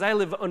to because I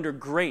live under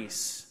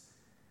grace.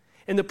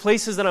 In the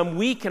places that I'm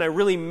weak and I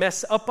really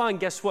mess up on,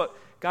 guess what?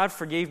 God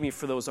forgave me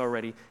for those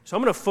already. So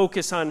I'm going to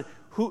focus on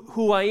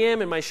who I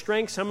am and my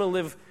strengths. I'm going to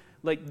live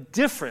like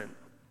different.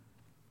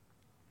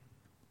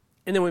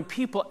 And then when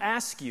people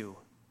ask you,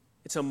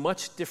 it's a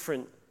much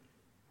different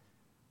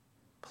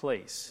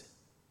place.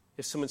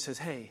 If someone says,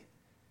 hey,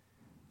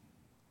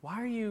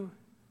 why'd you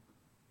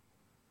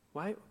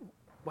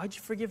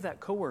forgive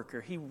that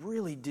coworker? He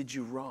really did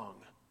you wrong.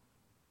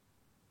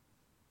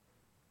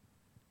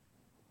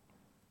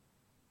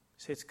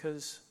 Say, it's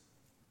because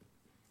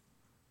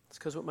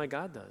what my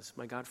God does.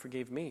 My God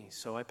forgave me,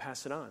 so I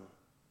pass it on.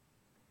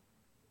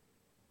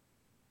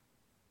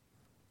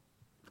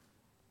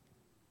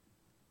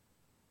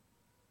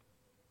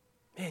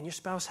 Man, your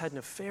spouse had an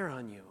affair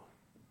on you,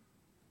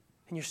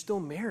 and you're still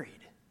married.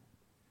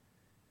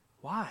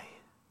 Why?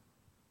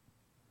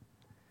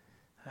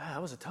 That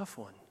was a tough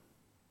one.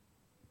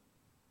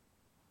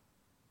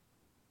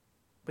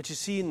 But you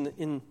see,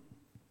 in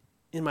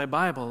my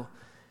Bible,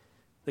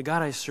 the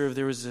God I serve,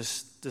 there was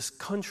this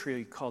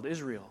country called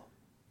Israel.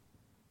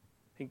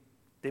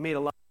 They made a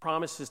lot of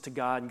promises to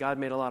God, and God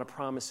made a lot of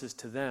promises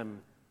to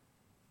them.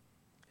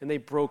 And they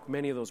broke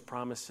many of those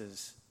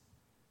promises.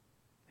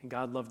 And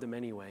God loved them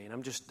anyway. And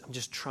I'm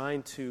just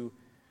trying to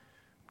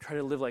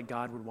live like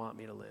God would want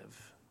me to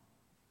live.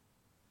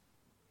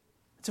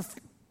 It's a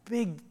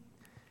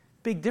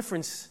big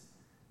difference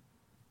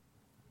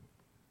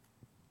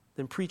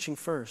than preaching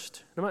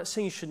first. I'm not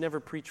saying you should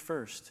never preach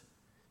first.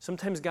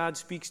 Sometimes God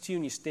speaks to you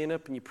and you stand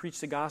up and you preach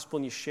the gospel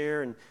and you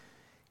share and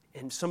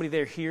somebody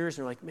there hears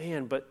and they're like,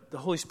 man, but the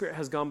Holy Spirit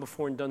has gone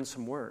before and done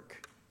some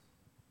work.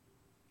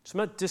 So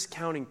I'm not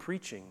discounting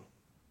preaching.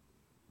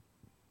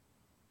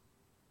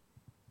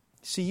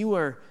 See,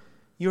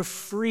 you're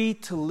free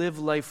to live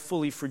life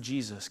fully for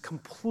Jesus,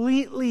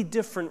 completely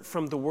different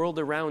from the world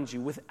around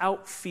you,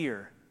 without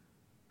fear.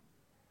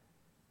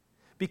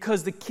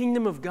 Because the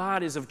kingdom of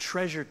God is of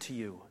treasure to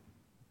you.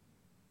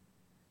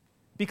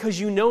 Because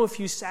you know if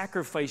you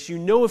sacrifice, you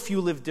know if you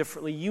live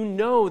differently, you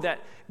know that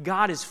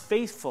God is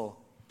faithful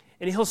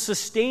and He'll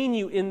sustain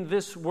you in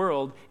this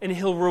world and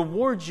He'll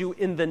reward you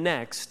in the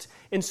next.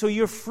 And so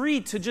you're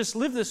free to just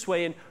live this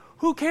way, and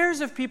who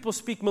cares if people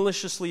speak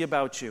maliciously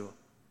about you?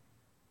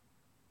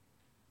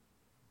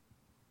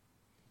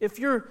 If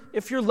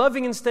you're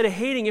loving instead of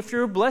hating, if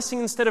you're blessing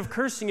instead of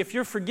cursing, if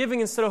you're forgiving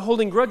instead of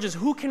holding grudges,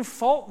 who can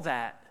fault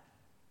that?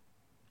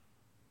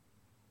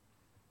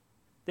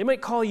 They might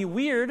call you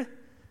weird,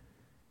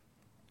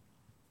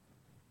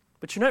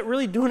 but you're not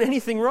really doing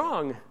anything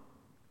wrong.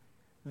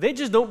 They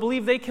just don't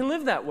believe they can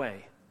live that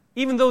way,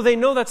 even though they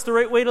know that's the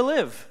right way to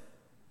live.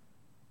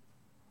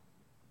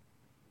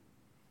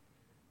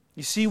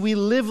 You see, we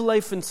live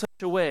life in such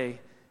a way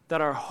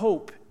that our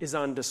hope is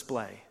on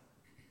display.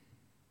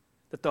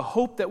 That the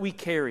hope that we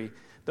carry,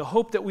 the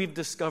hope that we've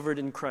discovered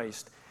in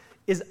Christ,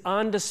 is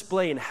on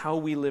display in how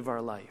we live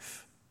our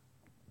life.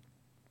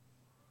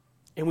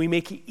 And we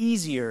make it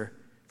easier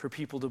for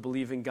people to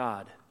believe in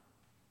God.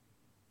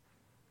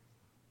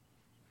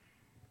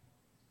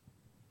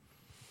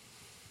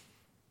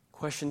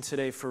 Question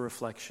today for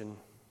reflection.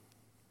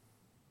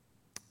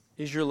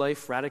 Is your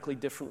life radically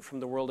different from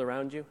the world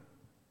around you?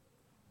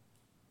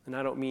 And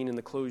I don't mean in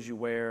the clothes you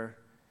wear,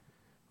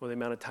 or the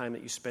amount of time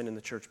that you spend in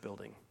the church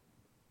building,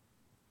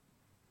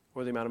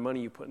 or the amount of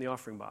money you put in the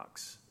offering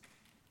box.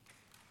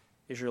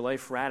 Is your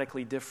life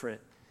radically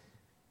different?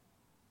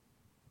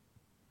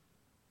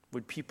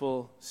 Would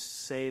people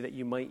say that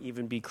you might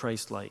even be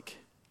Christ-like?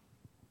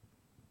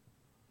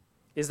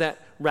 Is that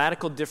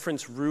radical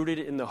difference rooted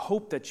in the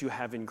hope that you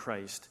have in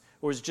Christ,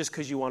 or is it just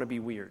because you want to be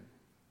weird?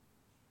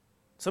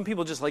 Some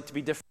people just like to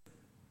be different.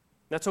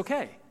 That's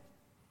okay.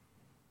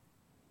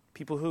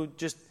 People who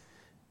just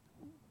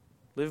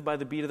live by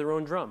the beat of their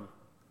own drum.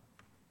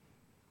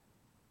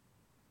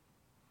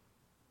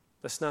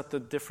 That's not the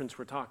difference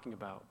we're talking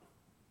about.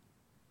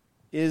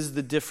 Is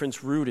the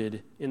difference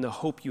rooted in the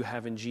hope you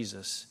have in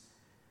Jesus?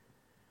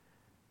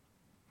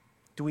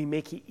 Do we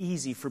make it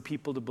easy for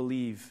people to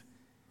believe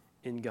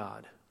in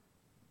God?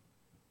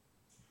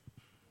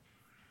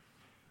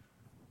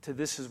 To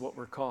this is what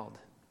we're called.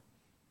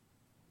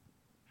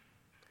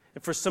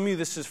 And for some of you,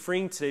 this is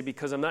freeing today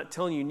because I'm not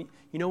telling you,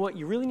 you know what,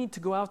 you really need to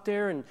go out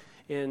there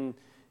and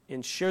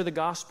share the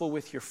gospel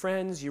with your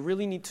friends. You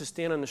really need to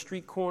stand on the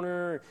street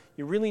corner.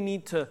 You really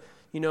need to,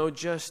 we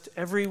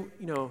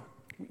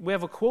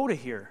have a quota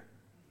here.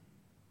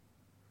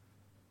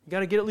 You got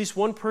to get at least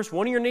one person,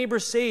 one of your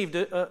neighbors saved,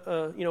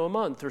 a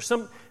month or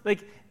some.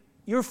 Like,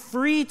 you're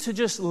free to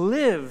just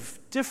live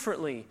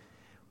differently.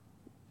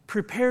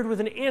 prepared with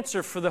an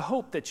answer for the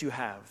hope that you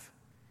have.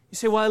 You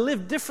say, well, I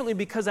live differently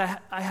because I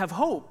have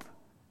hope.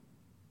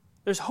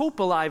 There's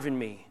hope alive in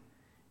me.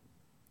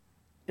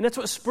 And that's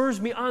what spurs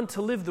me on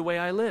to live the way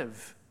I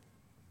live.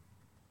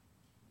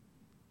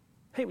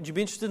 Hey, would you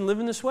be interested in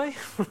living this way?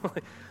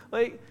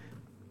 like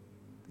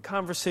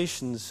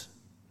conversations.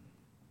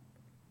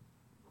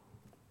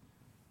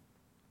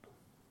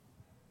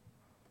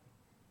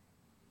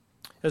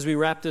 As we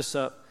wrap this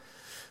up,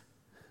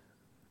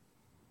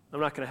 I'm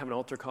not going to have an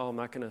altar call. I'm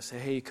not going to say,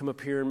 hey, come up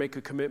here and make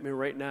a commitment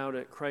right now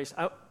to Christ.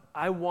 What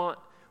I want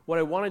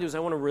to do is I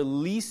want to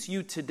release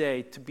you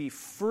today to be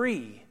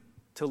free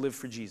to live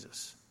for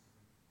Jesus.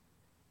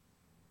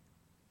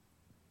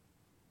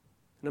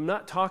 And I'm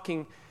not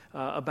talking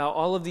about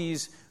all of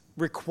these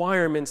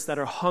requirements that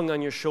are hung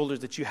on your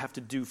shoulders that you have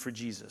to do for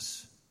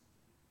Jesus.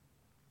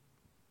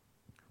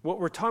 What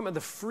we're talking about,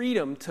 the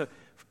freedom to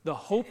the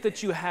hope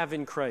that you have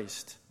in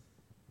Christ.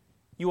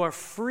 You are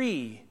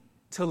free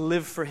to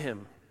live for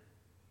Him.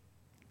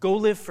 Go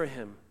live for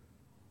Him.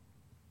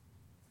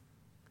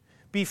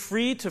 Be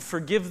free to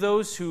forgive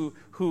those who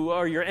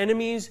are your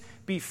enemies.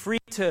 Be free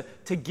to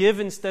give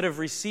instead of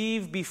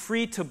receive. Be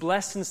free to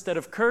bless instead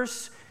of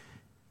curse.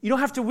 You don't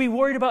have to be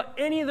worried about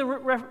any of the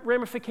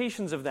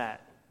ramifications of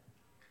that.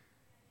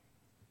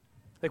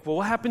 Like, well,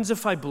 what happens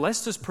if I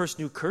bless this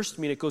person who cursed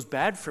me and it goes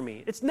bad for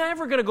me? It's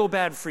never going to go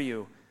bad for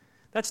you.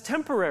 That's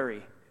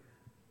temporary.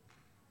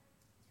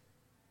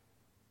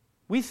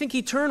 We think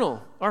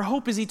eternal. Our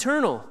hope is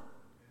eternal.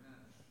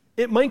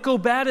 It might go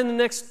bad in the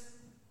next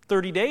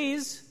 30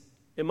 days.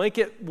 It might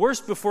get worse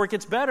before it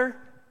gets better.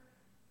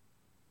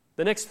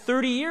 The next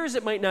 30 years,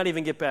 it might not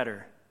even get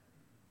better.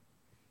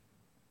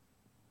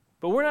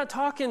 But we're not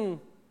talking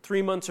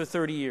 3 months or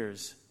 30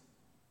 years.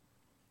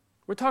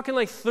 We're talking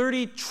like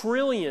 30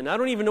 trillion. I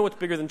don't even know what's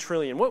bigger than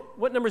trillion.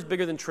 What number is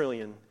bigger than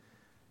trillion?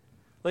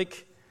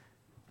 Like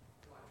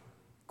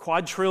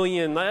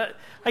quadrillion. I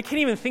can't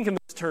even think in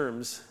those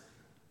terms.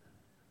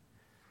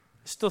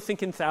 I still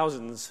think in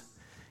thousands,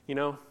 you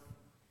know.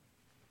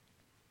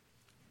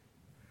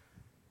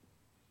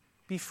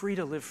 Be free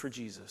to live for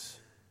Jesus.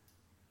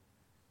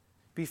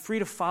 Be free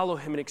to follow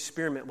Him and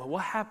experiment. Well,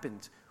 what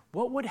happened?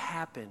 What would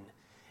happen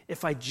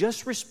if I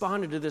just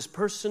responded to this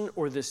person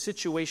or this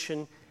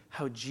situation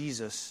how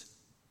Jesus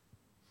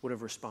would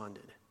have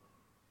responded?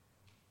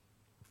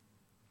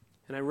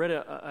 And I read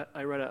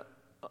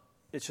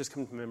it's just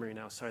come to memory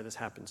now. Sorry, this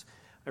happens.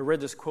 I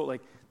read this quote,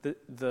 like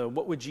the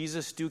What Would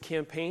Jesus Do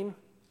campaign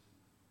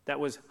that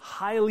was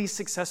highly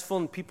successful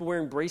and people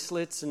wearing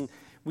bracelets and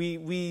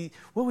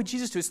what would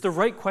Jesus do? It's the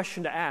right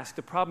question to ask.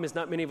 The problem is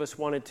not many of us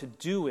wanted to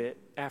do it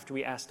after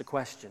we asked the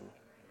question.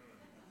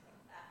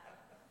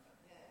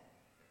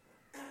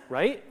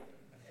 Right?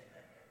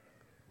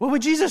 What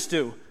would Jesus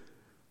do?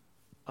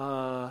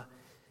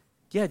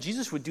 Yeah,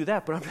 Jesus would do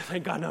that, but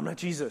thank God, no, I'm not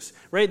Jesus.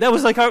 Right? That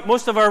was like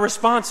most of our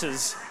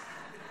responses.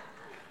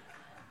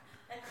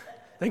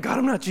 Thank God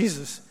I'm not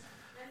Jesus.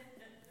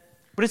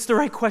 But it's the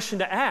right question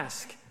to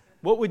ask.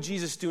 What would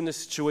Jesus do in this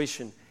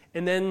situation?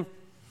 And then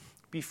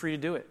be free to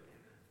do it.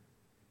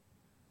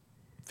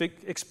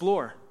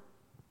 Explore.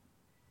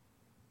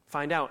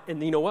 Find out.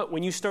 And you know what?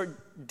 When you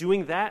start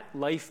doing that,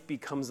 life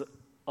becomes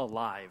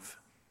alive.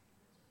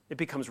 It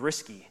becomes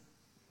risky.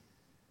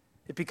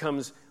 It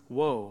becomes,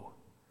 whoa.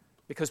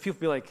 Because people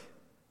be like,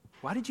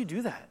 why did you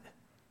do that?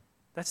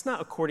 That's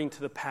not according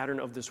to the pattern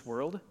of this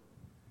world.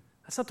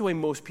 That's not the way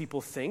most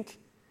people think.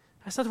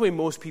 That's not the way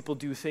most people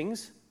do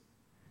things.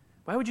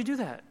 Why would you do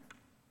that?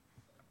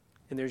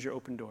 And there's your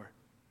open door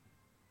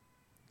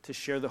to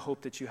share the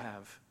hope that you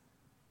have.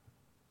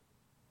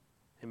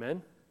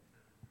 Amen?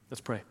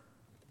 Let's pray.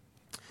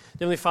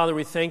 Heavenly Father,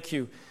 we thank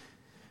you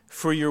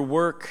for your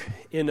work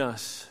in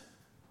us,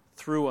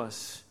 through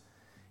us,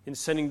 in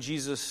sending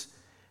Jesus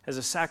as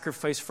a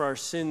sacrifice for our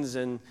sins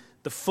and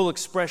the full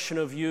expression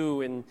of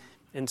you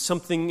and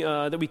something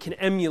that we can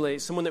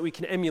emulate, someone that we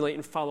can emulate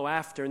and follow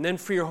after. And then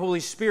for your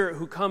Holy Spirit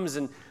who comes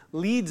and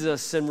leads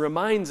us and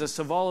reminds us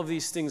of all of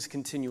these things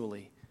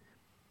continually.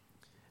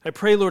 I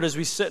pray, Lord, as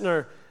we set in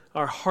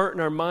our heart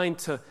and our mind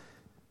to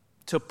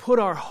put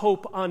our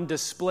hope on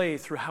display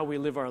through how we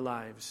live our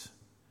lives,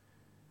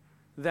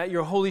 that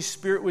your Holy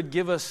Spirit would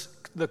give us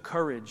the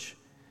courage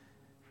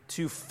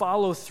to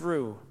follow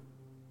through.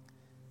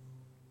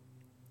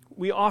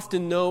 We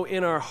often know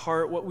in our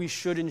heart what we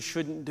should and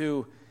shouldn't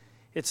do.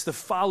 It's the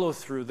follow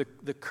through,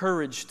 the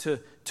courage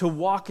to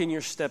walk in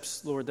your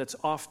steps, Lord, that's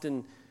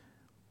often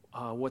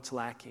what's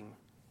lacking.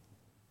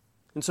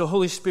 And so,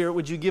 Holy Spirit,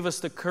 would you give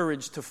us the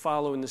courage to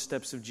follow in the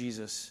steps of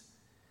Jesus?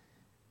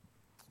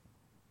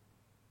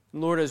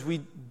 And Lord, as we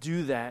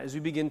do that, as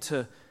we begin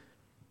to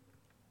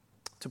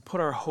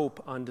put our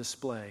hope on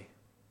display,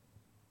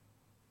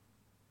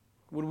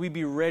 would we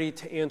be ready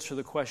to answer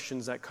the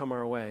questions that come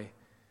our way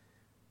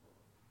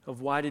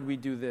of why did we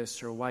do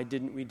this or why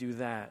didn't we do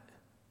that?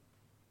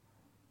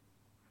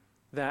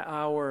 That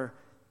our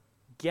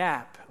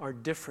gap, our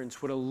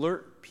difference would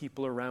alert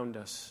people around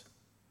us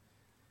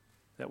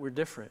that we're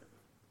different,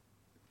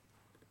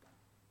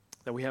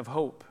 that we have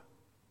hope.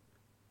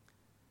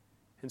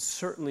 And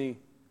certainly,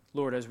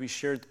 Lord, as we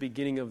shared at the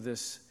beginning of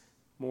this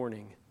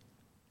morning,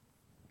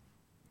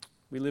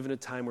 we live in a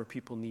time where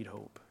people need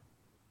hope.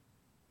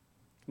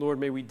 Lord,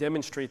 may we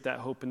demonstrate that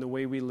hope in the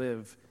way we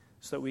live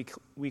so that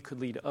we could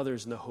lead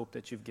others in the hope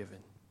that you've given.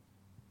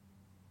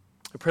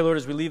 I pray, Lord,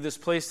 as we leave this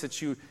place,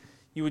 that you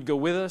would go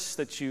with us,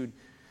 that you'd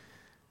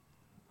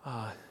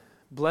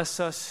bless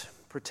us,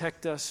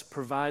 protect us,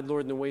 provide,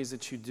 Lord, in the ways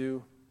that you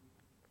do.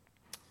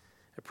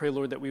 I pray,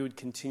 Lord, that we would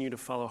continue to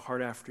follow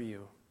hard after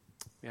you.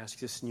 We ask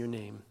this in your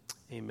name.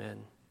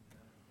 Amen.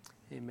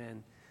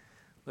 Amen.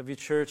 Love you,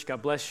 church.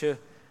 God bless you.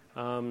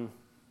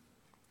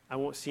 I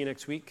won't see you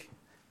next week,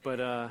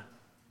 but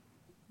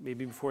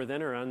maybe before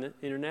then or on the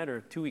internet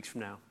or 2 weeks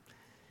from now.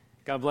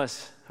 God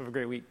bless. Have a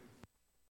great week.